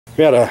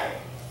We had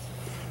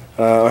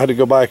I had to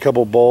go buy a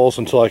couple bowls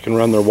until I can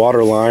run their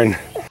water line.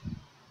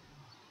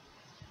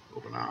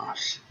 Open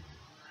house.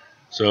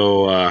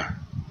 So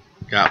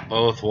got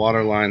both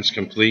water lines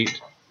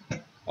complete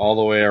all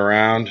the way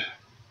around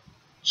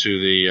to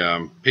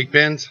the pig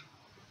pens.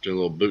 Do a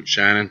little boot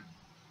shining.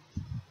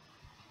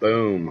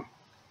 Boom.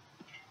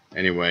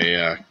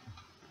 Anyway,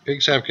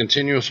 pigs have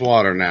continuous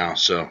water now,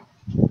 so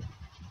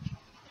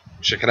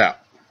check it out.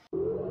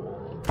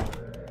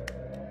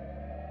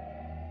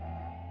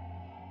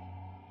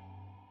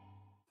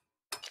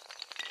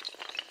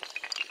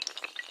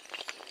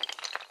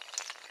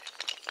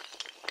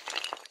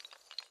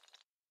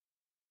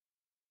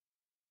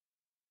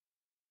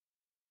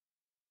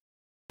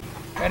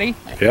 Ready?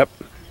 Yep.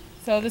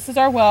 So this is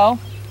our well,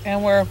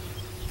 and we're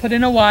put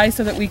in a Y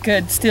so that we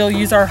could still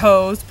use our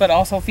hose, but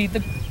also feed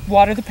the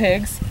water the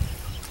pigs.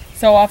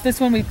 So off this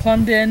one we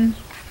plumbed in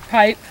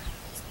pipe,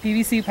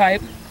 PVC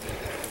pipe,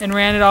 and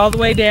ran it all the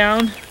way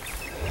down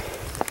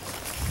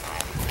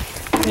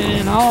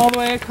and all the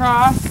way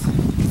across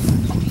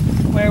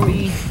where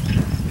we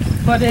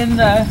put in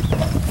the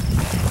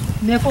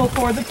nipple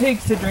for the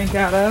pigs to drink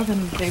out of,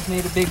 and they've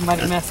made a big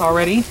muddy mess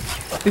already.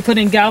 We put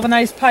in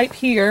galvanized pipe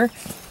here.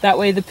 That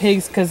way the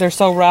pigs, because they're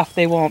so rough,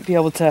 they won't be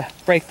able to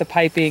break the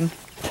piping.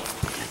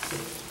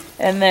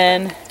 And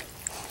then,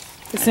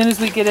 as soon as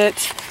we get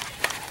it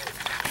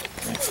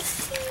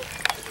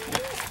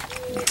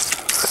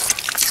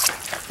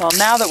well,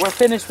 now that we're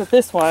finished with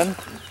this one,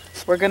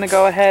 we're going to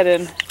go ahead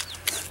and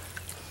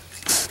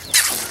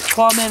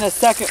plumb in a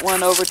second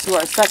one over to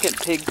our second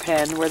pig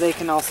pen where they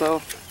can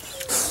also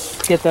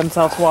get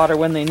themselves water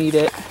when they need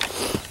it.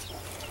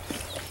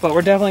 But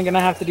we're definitely going to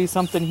have to do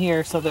something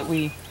here so that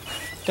we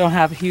don't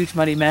have a huge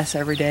muddy mess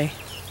every day.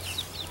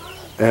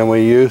 And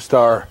we used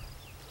our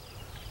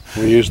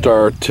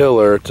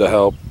tiller to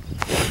help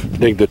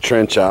dig the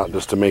trench out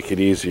just to make it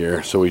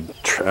easier. So we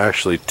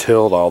actually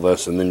tilled all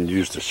this and then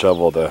used a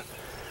shovel to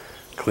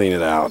clean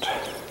it out.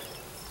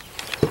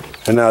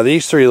 And now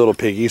these three little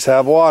piggies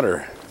have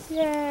water.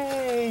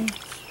 Yay!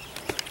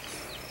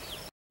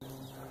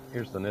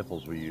 Here's the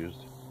nipples we used.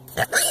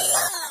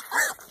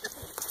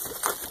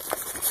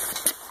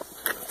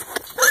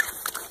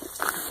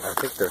 I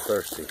think they're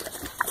thirsty.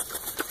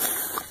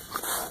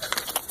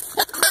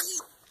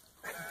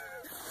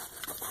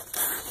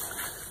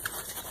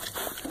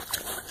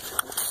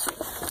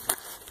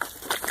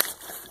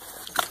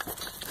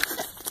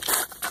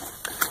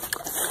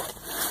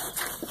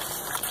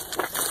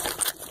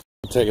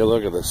 Take a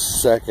look at the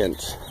second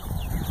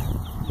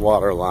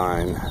water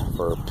line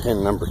for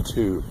pin number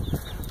 2.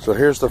 So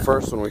here's the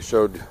first one we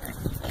showed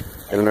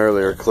in an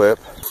earlier clip.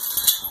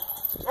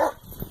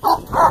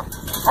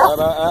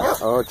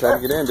 Oh, tried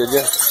to get in, did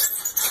you?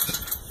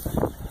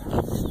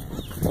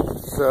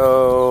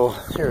 So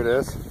here it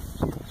is.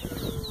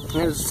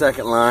 Here's the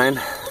second line.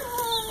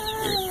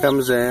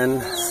 Comes in,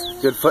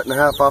 good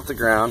 1.5 feet off the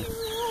ground.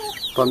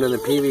 Plumbed in the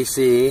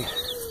PVC,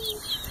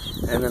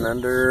 and then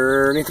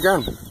underneath the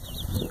ground.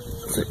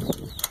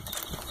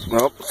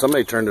 Nope,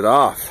 somebody turned it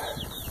off.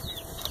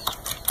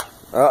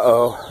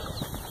 Uh-oh.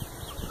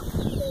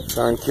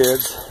 Darn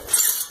kids.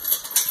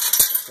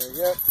 There you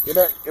go. Get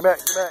back, get back,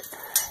 get back.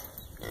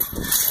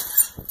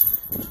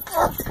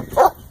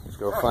 Let's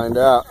go find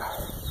out.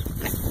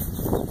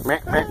 Meh,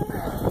 meh.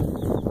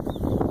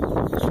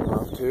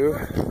 Off too.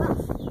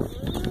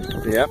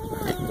 Yep.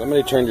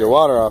 Somebody turned your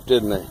water off,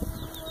 didn't they?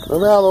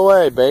 Move out of the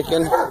way,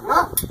 bacon.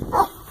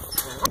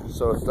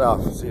 So it's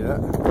off. See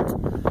that?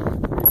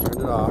 They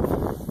turned it off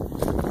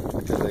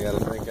because they got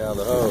to drink out of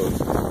the hose.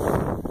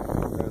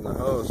 Turn the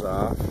hose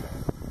off.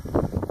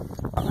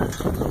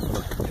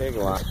 Pig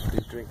lot.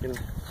 He's drinking.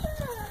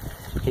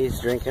 He's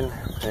drinking.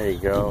 There you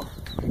go.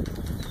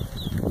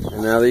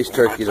 And now these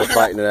turkeys are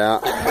fighting it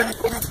out.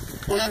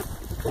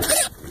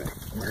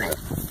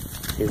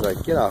 He's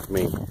like, get off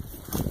me.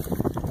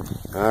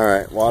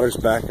 Alright, water's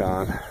back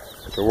on.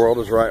 The world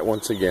is right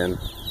once again.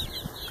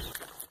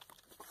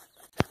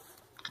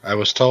 I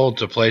was told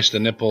to place the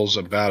nipples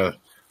about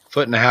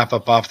 1.5 feet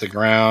up off the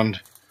ground,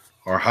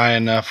 or high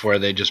enough where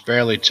they just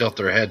barely tilt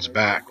their heads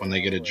back when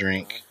they get a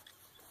drink.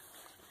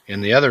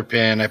 In the other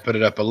pen, I put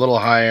it up a little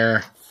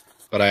higher,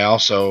 but I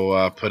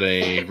also put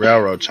a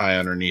railroad tie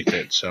underneath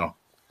it, so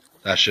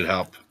that should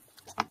help.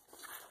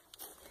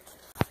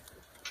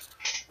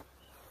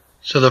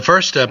 So the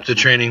first step to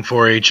training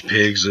 4-H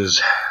pigs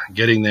is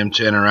getting them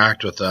to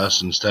interact with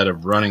us instead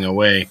of running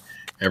away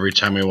every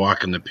time we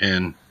walk in the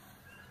pen.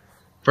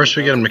 First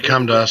we get them to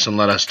come to us and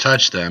let us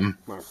touch them,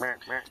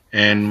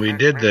 and we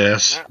did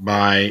this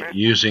by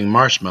using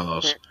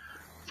marshmallows.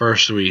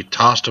 First we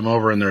tossed them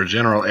over in their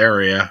general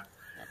area,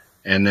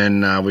 and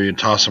then we would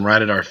toss them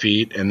right at our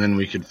feet, and then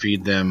we could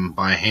feed them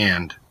by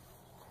hand.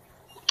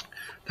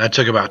 That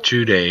took about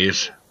 2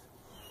 days.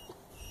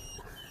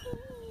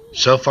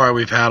 So far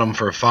we've had them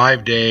for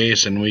 5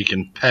 days, and we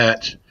can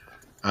pet.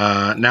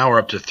 Now we're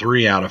up to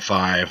 3 out of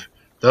 5.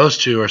 Those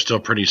two are still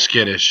pretty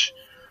skittish.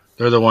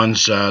 They're the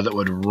ones that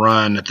would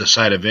run at the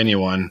sight of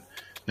anyone.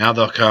 Now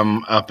they'll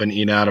come up and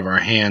eat out of our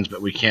hands,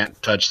 but we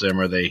can't touch them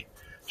or they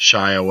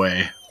shy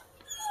away.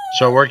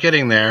 So we're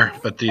getting there,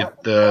 but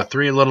the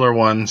three littler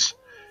ones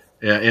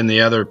in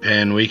the other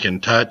pen, we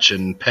can touch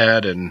and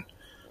pet and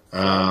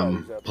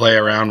play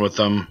around with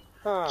them.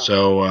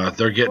 So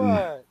they're getting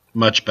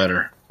much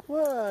better.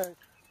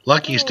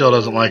 Lucky still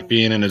doesn't like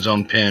being in his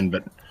own pen,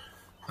 but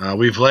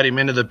we've let him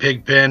into the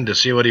pig pen to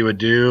see what he would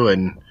do,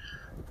 and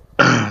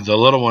the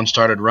little one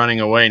started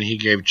running away, and he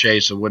gave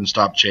chase and wouldn't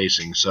stop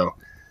chasing. So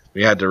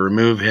we had to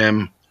remove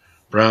him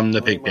from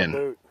the pig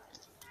pen.